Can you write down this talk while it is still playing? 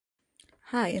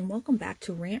Hi, and welcome back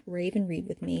to Rant, Rave, and Read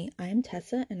with me. I am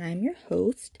Tessa, and I'm your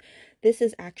host. This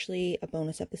is actually a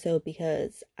bonus episode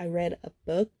because I read a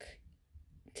book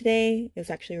today. It was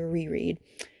actually a reread,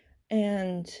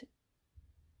 and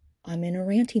I'm in a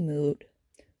ranty mood,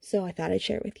 so I thought I'd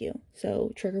share it with you.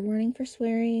 So, trigger warning for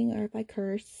swearing, or if I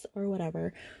curse, or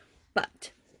whatever.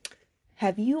 But,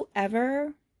 have you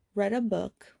ever read a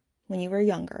book when you were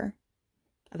younger?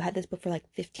 I've had this book for like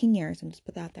 15 years, and just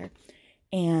put that out there.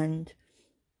 And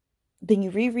then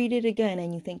you reread it again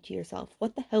and you think to yourself,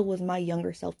 what the hell was my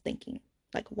younger self thinking?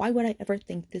 Like, why would I ever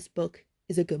think this book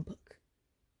is a good book?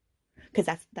 Because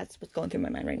that's what's going through my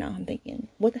mind right now. I'm thinking,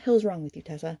 what the hell is wrong with you,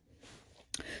 Tessa?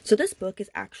 So this book is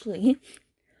actually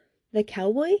The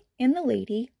Cowboy and the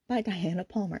Lady by Diana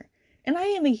Palmer. And I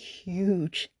am a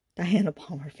huge Diana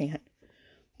Palmer fan.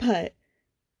 But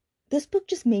this book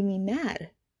just made me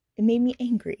mad. It made me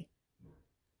angry.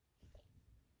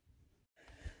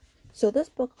 So this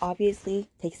book obviously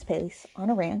takes place on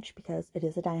a ranch because it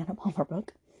is a Diana Palmer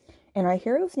book. And our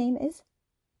hero's name is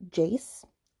Jace,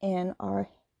 and our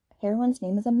heroine's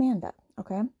name is Amanda,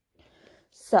 okay?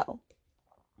 So,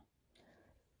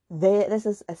 this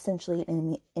is essentially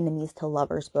an enemies to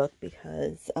lovers book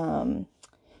because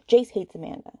Jace hates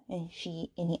Amanda, and he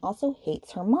also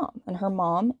hates her mom, and her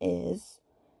mom is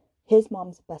his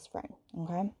mom's best friend,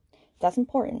 okay? That's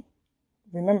important.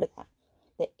 Remember that.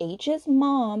 The H's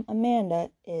mom,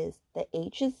 Amanda, is the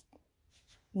H's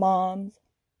mom's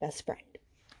best friend.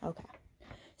 Okay.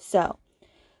 So,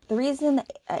 the reason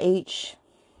the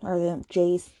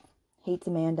Jace hates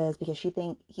Amanda is because he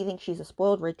thinks she's a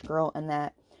spoiled rich girl and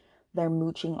that they're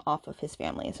mooching off of his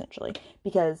family, essentially.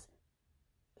 Because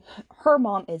her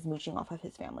mom is mooching off of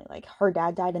his family. Like, her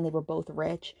dad died and they were both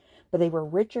rich, but they were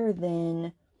richer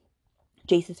than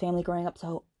Jace's family growing up,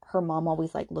 so her mom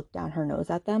always, like, looked down her nose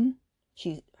at them.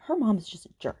 Her mom is just a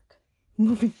jerk.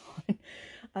 Moving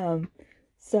on.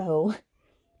 So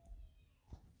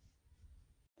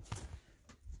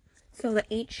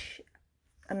the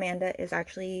Amanda is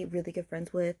actually really good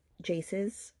friends with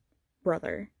Jace's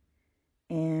brother,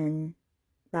 and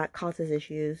that causes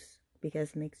issues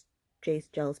because it makes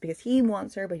Jace jealous because he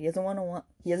wants her, but he doesn't want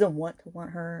to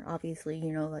want her, obviously,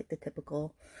 like the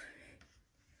typical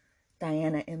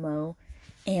Diana MO.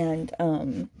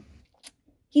 And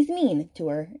he's mean to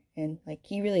her, and like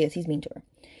he really is, he's mean to her.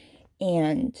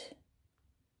 And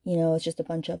it's just a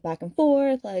bunch of back and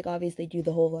forth. Like, obviously do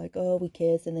the whole, like, oh, we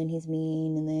kiss, and then he's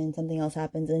mean, and then something else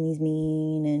happens, and he's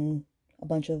mean, and a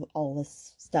bunch of all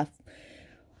this stuff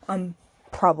I'm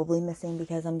probably missing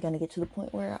because I'm gonna get to the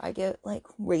point where I get, like,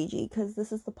 ragey, because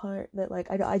this is the part that,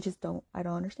 like, I don't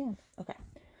understand. Okay.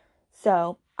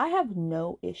 So, I have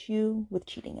no issue with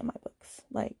cheating in my books.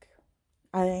 Like,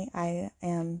 I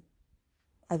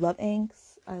love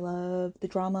angst. I love the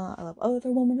drama. I love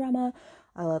other woman drama.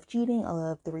 I love cheating. I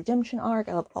love the redemption arc.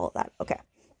 I love all of that. Okay.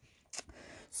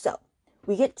 So,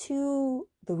 we get to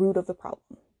the root of the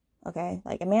problem. Okay?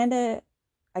 Like, Amanda,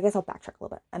 I guess I'll backtrack a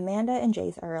little bit. Amanda and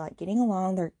Jace are, like, getting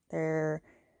along. I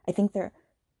think they're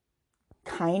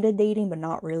kind of dating, but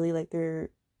not really. Like, they're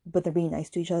being nice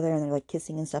to each other, and they're, like,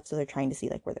 kissing and stuff, so they're trying to see,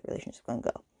 like, where their relationship's going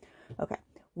to go. Okay.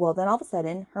 Well, then all of a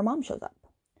sudden, her mom shows up.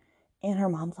 And her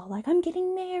mom's all like, I'm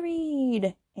getting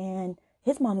married. And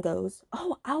his mom goes,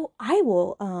 oh, I'll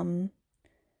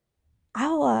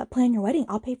plan your wedding.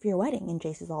 I'll pay for your wedding. And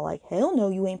Jace is all like, hell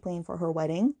no, you ain't paying for her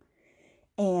wedding.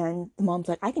 And the mom's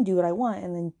like, I can do what I want.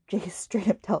 And then Jace straight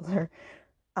up tells her,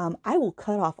 I will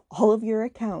cut off all of your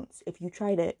accounts if you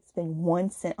try to spend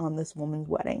 1 cent on this woman's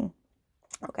wedding.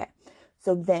 Okay.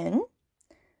 So then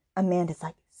Amanda's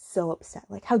like so upset.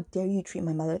 Like, how dare you treat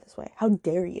my mother this way? How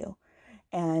dare you?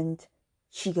 And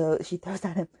she throws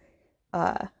at him,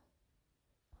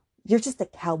 you're just a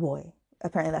cowboy.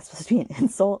 Apparently that's supposed to be an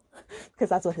insult, because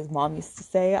that's what his mom used to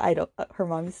say. Her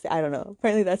mom used to say, I don't know.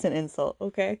 Apparently that's an insult,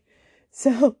 okay?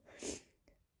 So,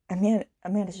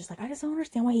 Amanda's just like, I just don't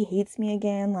understand why he hates me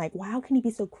again. Like, how can he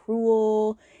be so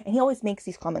cruel? And he always makes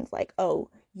these comments like, oh,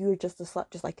 you're just a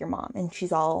slut just like your mom. And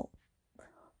she's all,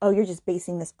 oh, you're just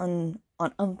basing this on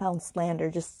unfound slander,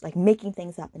 just, like, making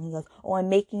things up. And he goes, oh, I'm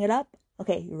making it up?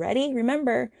 Okay, you ready?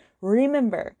 Remember,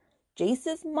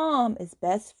 Jace's mom is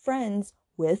best friends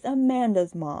with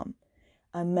Amanda's mom.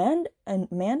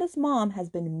 Amanda's mom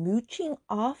has been mooching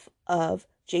off of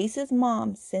Jace's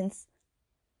mom since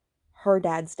her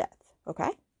dad's death.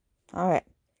 Okay? All right.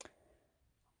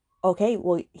 Okay,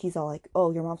 well, he's all like,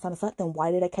 oh, your mom's not a slut? Then why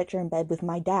did I catch her in bed with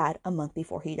my dad a month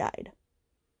before he died?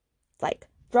 Like,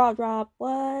 draw drop,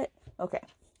 what? Okay,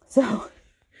 so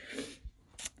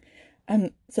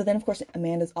then, of course,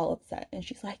 Amanda's all upset, and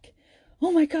she's like,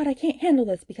 oh my God, I can't handle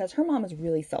this, because her mom is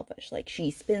really selfish. Like,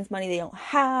 she spends money they don't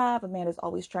have. Amanda's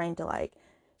always trying to, like,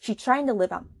 she's trying to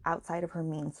live outside of her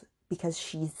means because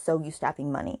she's so used to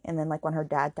having money. And then, like, when her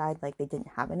dad died, like, they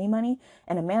didn't have any money.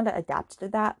 And Amanda adapted to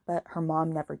that, but her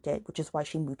mom never did, which is why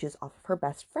she mooches off of her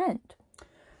best friend.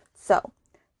 So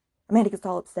Amanda gets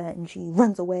all upset and she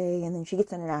runs away, and then she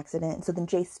gets in an accident. And so then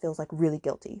Jace feels like really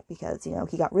guilty because, you know,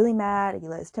 he got really mad and he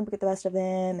let his temper get the best of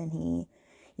him, and he,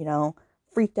 you know,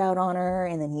 freaked out on her,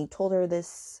 and then he told her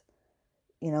this,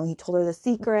 you know, he told her the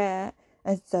secret.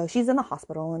 And so she's in the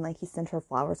hospital, and like he sent her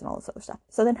flowers and all this other stuff.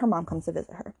 So then her mom comes to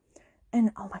visit her.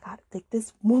 And oh my God, like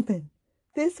this woman,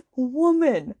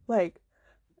 like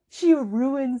she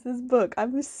ruins this book. I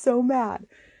was so mad.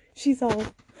 She's all,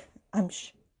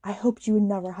 I hoped you would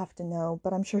never have to know,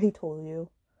 but I'm sure he told you.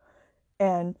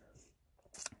 And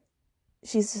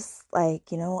she's just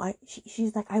like, you know,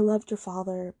 she's like, I loved your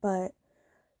father, but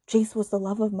Jace was the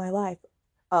love of my life.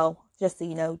 Oh, just so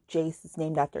you know, Jace is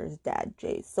named after his dad,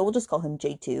 Jace. So we'll just call him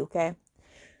J2, okay?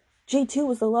 J2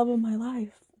 was the love of my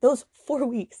life. Those 4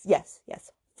 weeks, yes,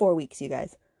 4 weeks, you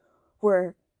guys,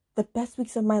 were the best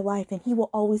weeks of my life, and he will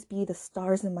always be the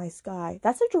stars in my sky.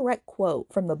 That's a direct quote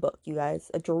from the book, you guys.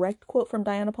 A direct quote from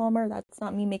Diana Palmer. That's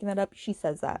not me making that up. She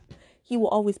says that. He will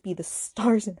always be the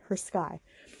stars in her sky.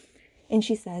 And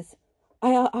she says,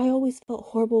 I always felt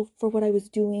horrible for what I was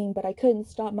doing, but I couldn't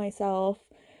stop myself.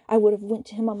 I would have went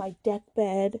to him on my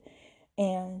deathbed,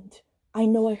 and I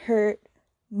know I hurt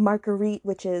Marguerite,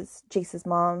 which is Jace's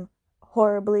mom,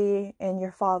 horribly, and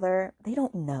your father. They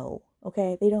don't know,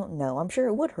 okay? They don't know. I'm sure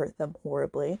it would hurt them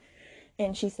horribly.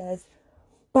 And she says,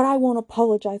 but I won't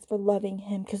apologize for loving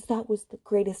him, because that was the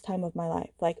greatest time of my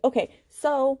life. Like, okay,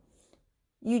 so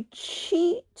you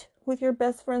cheat with your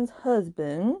best friend's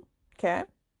husband, okay?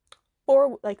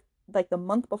 Or like the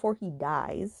month before he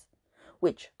dies,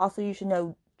 which also you should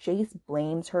know, Jace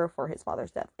blames her for his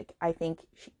father's death. Like, I think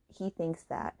he thinks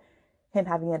that him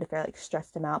having an affair like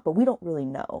stressed him out, but we don't really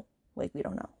know. Like, we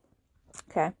don't know.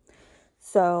 Okay.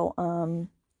 So,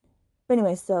 but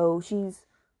anyway, so he's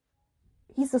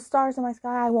the stars in my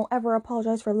sky. I won't ever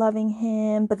apologize for loving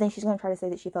him. But then she's going to try to say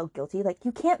that she felt guilty. Like,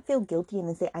 you can't feel guilty and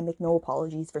then say, I make no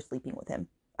apologies for sleeping with him.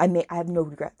 I have no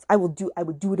regrets. I would do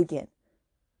it again.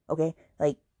 Okay.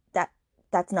 Like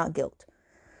that's not guilt.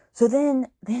 So then,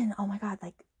 oh my God,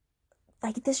 like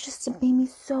this just made me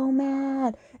so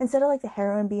mad. Instead of like the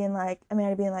heroine being like,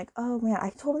 Amanda being like, oh man,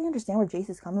 I totally understand where Jace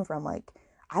is coming from. Like,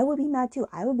 I would be mad too.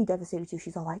 I would be devastated too.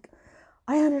 She's all like,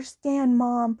 I understand,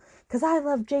 Mom, because I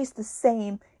love Jace the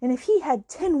same. And if he had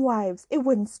 10 wives, it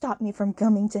wouldn't stop me from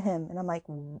coming to him. And I'm like,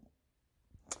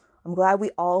 I'm glad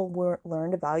we all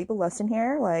learned a valuable lesson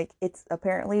here. Like, it's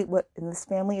apparently what in this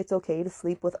family, it's okay to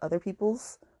sleep with other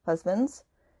people's husbands.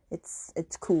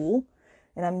 It's cool.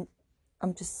 And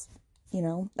I'm just, you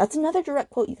know, that's another direct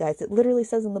quote, you guys. It literally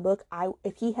says in the book,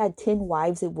 if he had 10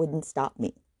 wives, it wouldn't stop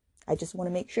me. I just want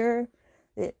to make sure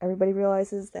that everybody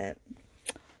realizes that's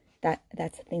the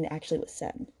thing that actually was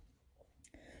said.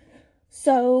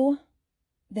 So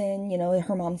then, you know,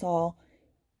 her mom's all,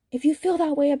 if you feel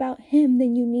that way about him,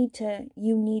 then you need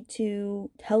to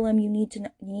tell him, you need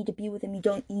to be with him.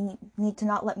 You need to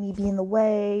not let me be in the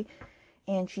way.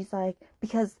 And she's like,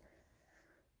 because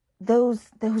those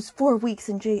 4 weeks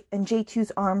in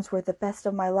J2's arms were the best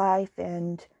of my life,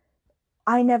 and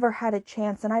I never had a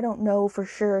chance, and I don't know for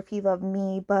sure if he loved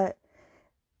me, but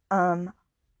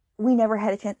we never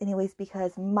had a chance anyways,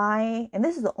 because and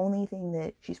this is the only thing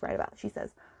that she's right about. She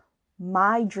says,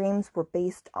 my dreams were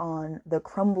based on the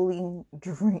crumbling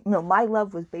dream. No, my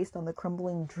love was based on the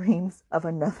crumbling dreams of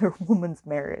another woman's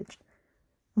marriage.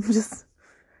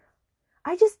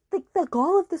 I just think the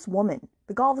gall of this woman.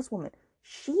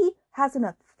 She has an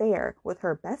affair with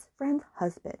her best friend's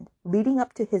husband leading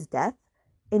up to his death,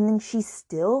 and then she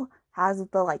still has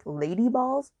the like lady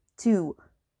balls to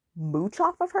mooch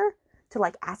off of her, to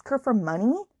like ask her for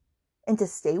money and to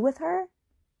stay with her.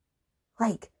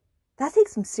 Like, that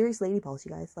takes some serious lady balls,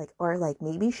 you guys. Like, or like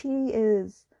maybe she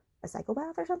is a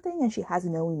psychopath or something and she has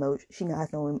no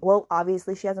emotion. Well,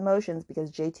 obviously she has emotions because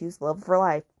J2's love for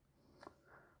life,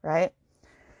 right?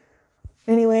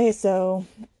 Anyway, so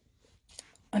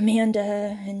Amanda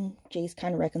and Jace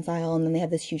kind of reconcile, and then they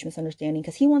have this huge misunderstanding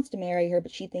because he wants to marry her,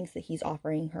 but she thinks that he's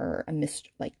offering her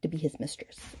to be his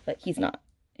mistress, but he's not.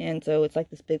 And so it's like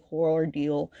this big horror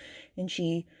deal, and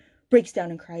she breaks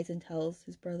down and cries and tells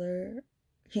his brother,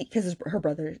 because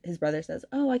his brother says,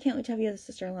 oh, I can't wait to have you as a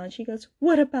sister-in-law, and she goes,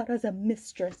 what about as a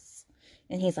mistress?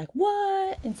 And he's like,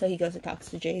 what? And so he goes and talks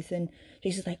to Jace, and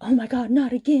Jace is like, oh my God,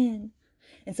 not again.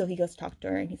 And so he goes to talk to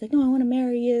her, and he's like, no, I want to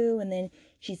marry you. And then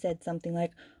she said something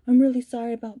like, I'm really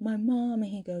sorry about my mom.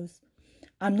 And he goes,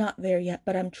 I'm not there yet,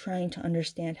 but I'm trying to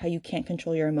understand how you can't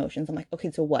control your emotions. I'm like,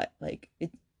 okay, so what? Like,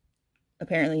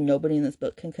 apparently nobody in this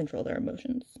book can control their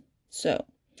emotions. So,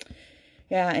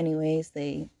 yeah, anyways,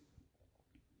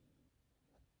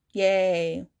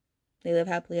 yay, they live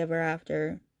happily ever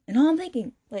after. And all I'm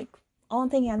thinking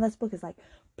on this book is like,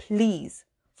 please,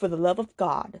 for the love of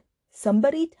God,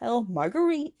 somebody tell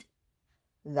Marguerite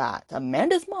that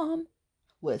Amanda's mom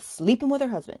was sleeping with her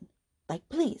husband. Like,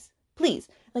 please, please.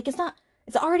 Like, it's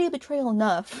already a betrayal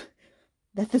enough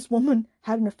that this woman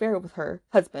had an affair with her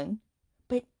husband,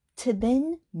 but to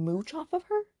then mooch off of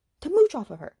her,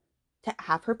 to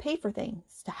have her pay for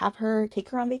things, to have her take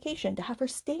her on vacation, to have her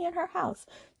stay in her house,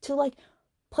 to like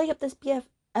play up this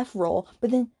BFF role, but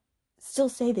then still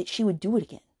say that she would do it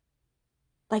again.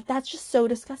 Like, that's just so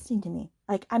disgusting to me.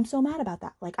 Like, I'm so mad about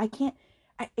that. Like,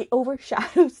 it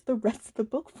overshadows the rest of the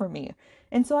book for me.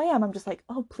 And so I'm just like,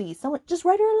 oh, please, someone, just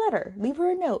write her a letter. Leave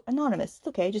her a note. Anonymous. It's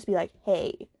okay. Just be like,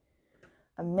 hey,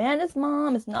 Amanda's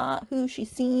mom is not who she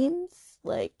seems.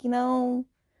 Like,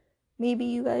 maybe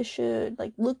you guys should,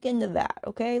 like, look into that,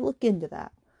 okay? Look into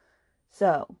that.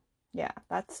 So, yeah,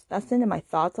 that's the end of my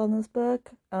thoughts on this book.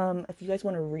 If you guys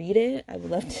want to read it, I would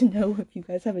love to know if you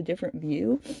guys have a different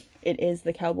view. It is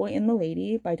The Cowboy and the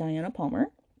Lady by Diana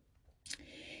Palmer.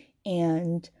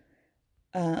 And,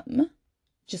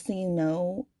 just so you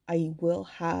know, I will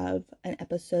have an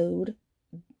episode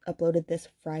uploaded this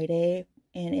Friday,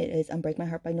 and it is Unbreak My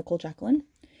Heart by Nicole Jacqueline.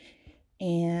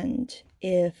 And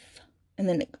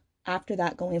then after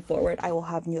that, going forward, I will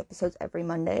have new episodes every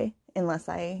Monday, unless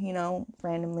I,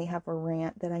 randomly have a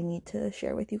rant that I need to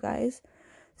share with you guys.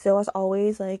 So as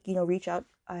always, like, reach out.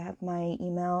 I have my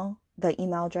email, the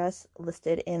email address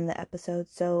listed in the episode.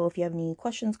 So if you have any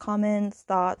questions, comments,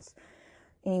 thoughts,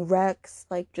 any recs,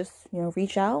 like, just,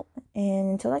 reach out. And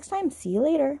until next time, see you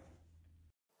later.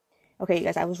 Okay, you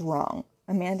guys, I was wrong.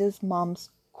 Amanda's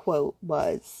mom's quote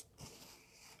was,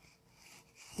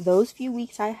 "Those few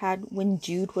weeks I had when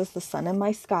Jude was the sun in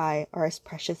my sky are as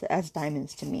precious as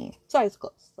diamonds to me." So I was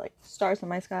close. Like, stars in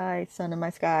my sky, sun in my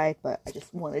sky, but I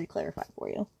just wanted to clarify for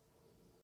you.